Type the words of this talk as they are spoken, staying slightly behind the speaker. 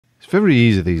It's very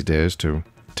easy these days to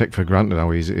take for granted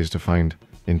how easy it is to find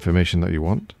information that you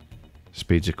want.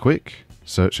 Speeds are quick,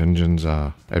 search engines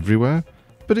are everywhere,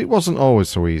 but it wasn't always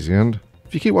so easy, and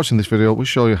if you keep watching this video, we'll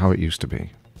show you how it used to be.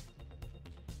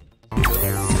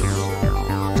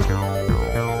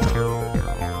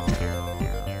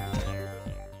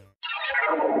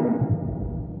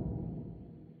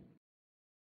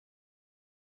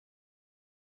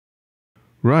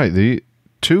 Right, the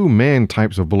two main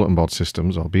types of bulletin board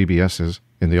systems, or BBSs,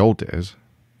 in the old days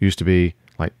used to be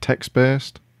like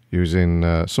text-based,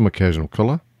 using some occasional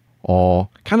colour, or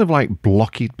kind of like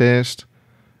blocky-based,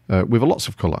 with lots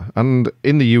of colour. And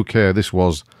in the UK, this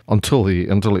was, until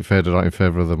it faded out in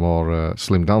favour of the more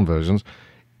slimmed-down versions,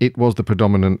 it was the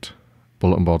predominant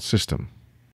bulletin board system.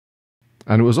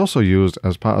 And it was also used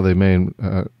as part of the main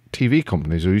TV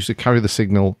companies who used to carry the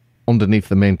signal underneath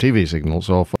the main TV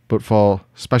signal. But for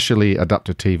specially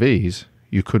adapted TVs,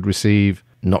 you could receive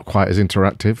not quite as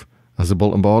interactive as a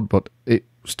bulletin board, but it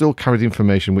still carried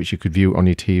information which you could view on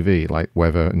your TV, like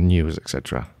weather, news,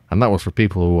 etc. And that was for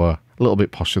people who were a little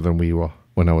bit posher than we were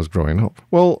when I was growing up.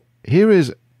 Well, here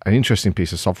is an interesting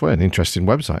piece of software, an interesting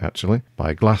website actually,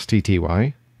 by Glass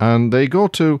TTY, and they go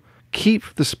to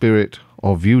keep the spirit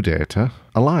of Viewdata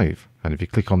alive. And if you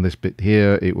click on this bit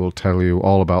here, it will tell you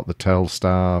all about the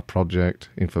Telstar project,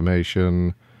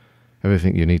 information,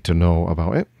 everything you need to know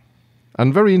about it.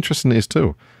 And very interesting it is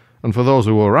too. And for those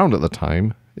who were around at the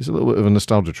time, it's a little bit of a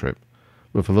nostalgia trip.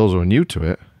 But for those who are new to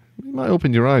it, it might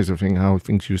open your eyes to think how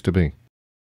things used to be.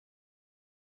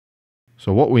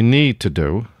 So what we need to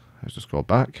do, let's just go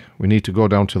back. We need to go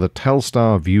down to the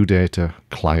Telstar Viewdata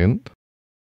Client.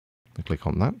 And click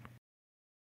on that.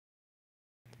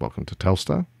 Welcome to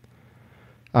Telstar.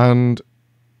 And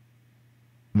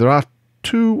there are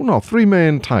three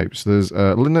main types. There's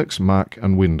Linux, Mac,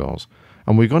 and Windows.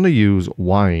 And we're going to use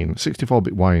Wine,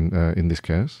 64-bit Wine in this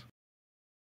case.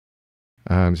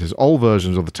 And it says all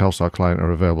versions of the Telstar client are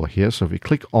available here. So if you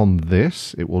click on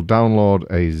this, it will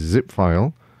download a zip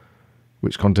file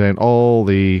which contain all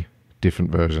the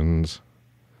different versions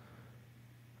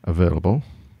available.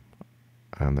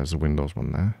 And there's a Windows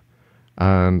one there.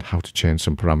 And how to change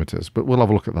some parameters. But we'll have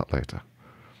a look at that later.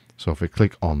 So if we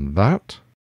click on that,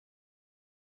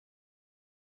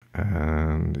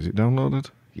 and is it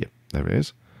downloaded? Yep, there it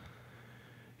is.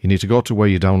 You need to go to where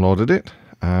you downloaded it,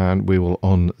 and we will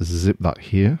unzip that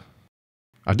here.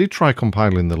 I did try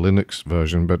compiling the Linux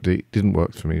version, but it didn't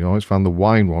work for me. I always found the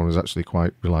Wine one was actually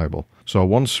quite reliable. So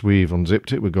once we've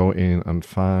unzipped it, we go in and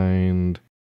find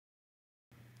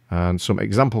some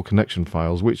example connection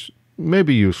files, which may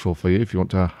be useful for you if you want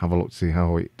to have a look to see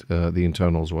how the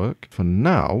internals work. For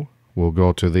now, we'll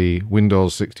go to the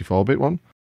Windows 64-bit one.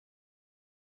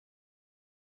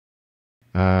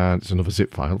 And it's another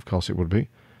zip file, of course it would be.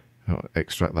 I'll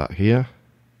extract that here.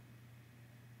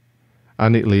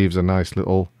 And it leaves a nice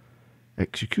little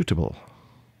executable.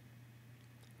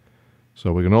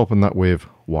 So we're going to open that with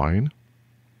Wine.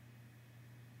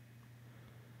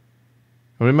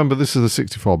 And remember, this is the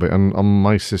 64-bit, and on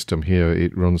my system here,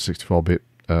 it runs 64-bit,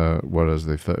 whereas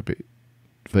the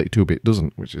 32-bit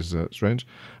doesn't, which is strange.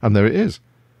 And there it is.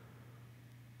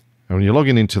 And when you're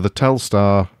logging into the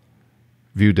Telstar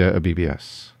Viewdata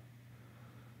BBS,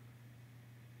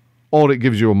 or it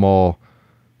gives you a more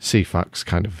CFAX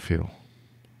kind of feel.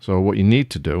 So what you need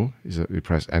to do is that you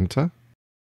press Enter,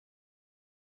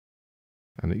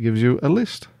 and it gives you a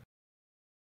list.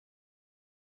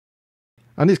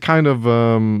 And it's kind of,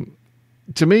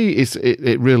 to me,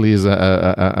 it really is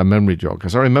a memory jog.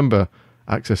 Because I remember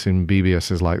accessing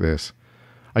BBSs like this.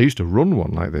 I used to run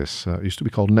one like this. It used to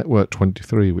be called Network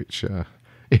 23, which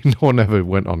no one ever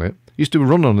went on it. It used to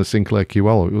run on a Sinclair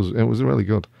QL. It was really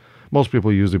good. Most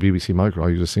people use the BBC Micro. I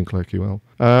use a Sinclair QL.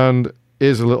 And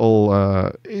here's a little,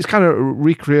 it's kind of a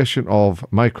recreation of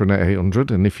Micronet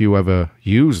 800. And if you ever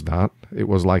used that, it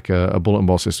was like a bulletin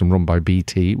board system run by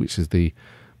BT, which is the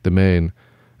main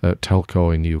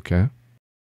telco in the UK.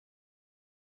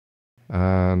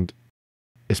 And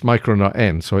it's Micronet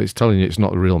N, so it's telling you it's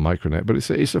not a real Micronet, but it's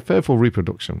a faithful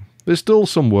reproduction. There's still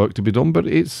some work to be done, but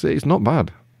it's not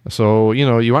bad. So,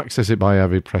 you access it by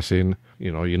either pressing,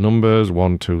 your numbers,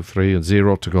 1, 2, 3, and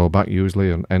 0 to go back usually,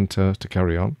 and Enter to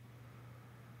carry on.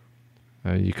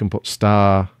 You can put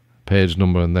star, page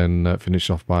number, and then finish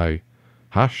off by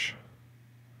hash.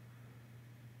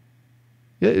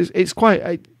 Yeah,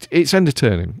 it's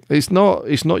entertaining. It's not,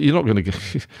 you're not going to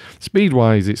get,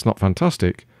 speed-wise, it's not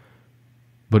fantastic.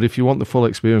 But if you want the full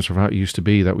experience of how it used to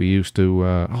be, that we used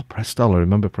to, Prestol, I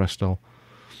remember Prestol.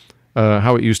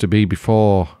 How it used to be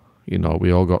before,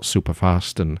 we all got super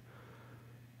fast and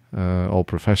all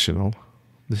professional.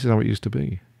 This is how it used to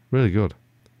be. Really good.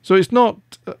 So it's not,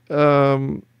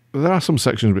 there are some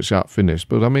sections which aren't finished,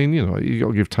 but I mean, you know, you got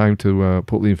to give time to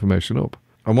put the information up.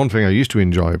 And one thing I used to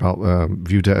enjoy about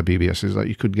Viewdata BBS is that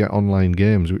you could get online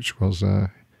games, which was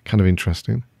kind of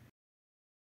interesting.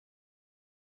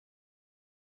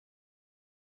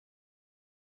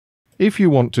 If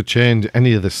you want to change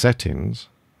any of the settings,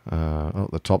 at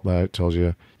the top there it tells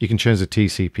you you can change the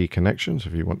TCP connections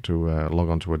if you want to log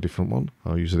on to a different one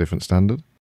or use a different standard.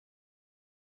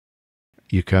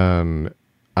 You can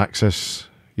access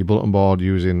your bulletin board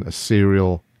using a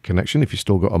serial connection if you've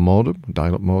still got a modem, a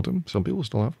dial-up modem. Some people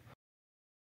still have.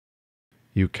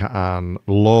 You can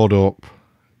load up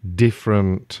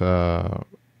different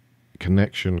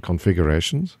connection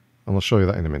configurations, and I'll show you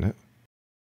that in a minute.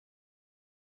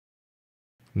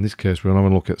 In this case, we're going to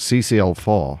have a look at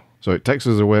CCL4. So it takes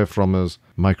us away from us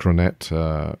micronet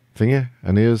thingy,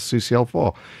 and here's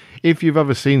CCL4. If you've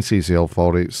ever seen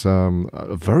CCL4, it's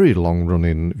a very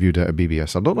long-running Viewdata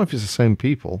BBS. I don't know if it's the same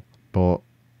people, but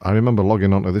I remember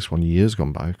logging onto this one years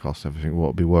gone by. Of course, everything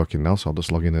won't be working now, so I'll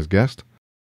just log in as guest.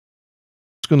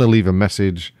 I'm just going to leave a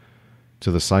message to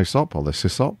the SysOp or the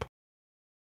SysOp. It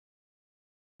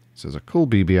says, a cool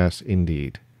BBS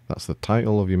indeed. That's the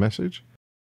title of your message.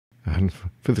 And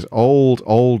for this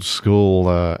old school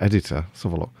editor, let's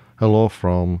have a look. Hello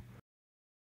from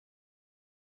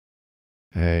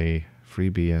a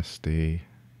FreeBSD. I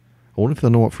wonder if they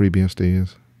know what FreeBSD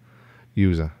is.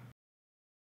 User.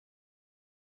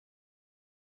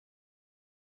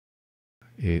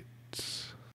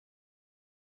 It's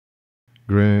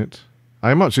great.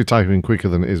 I'm actually typing quicker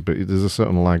than it is, but there's a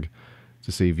certain lag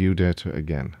to see view data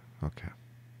again. Okay.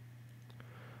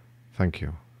 Thank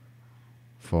you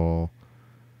for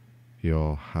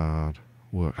your hard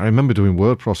work. I remember doing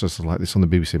word processors like this on the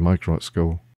BBC Micro at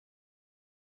school.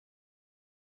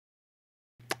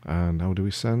 And how do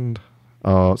we send?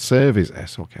 Save is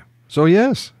S, okay. So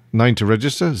yes, 9 to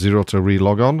register, 0 to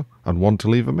re-log on, and 1 to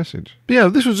leave a message. But yeah,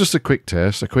 this was just a quick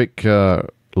test, a quick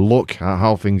look at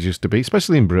how things used to be,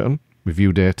 especially in Britain, with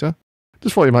Viewdata.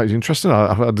 Just thought it might be interesting.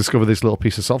 I discovered this little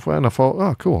piece of software and I thought,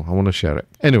 oh cool, I want to share it.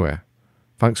 Anyway,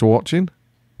 thanks for watching,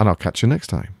 and I'll catch you next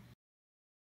time.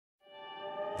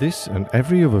 This and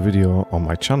every other video on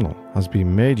my channel has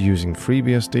been made using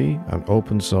FreeBSD and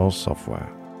open source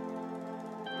software.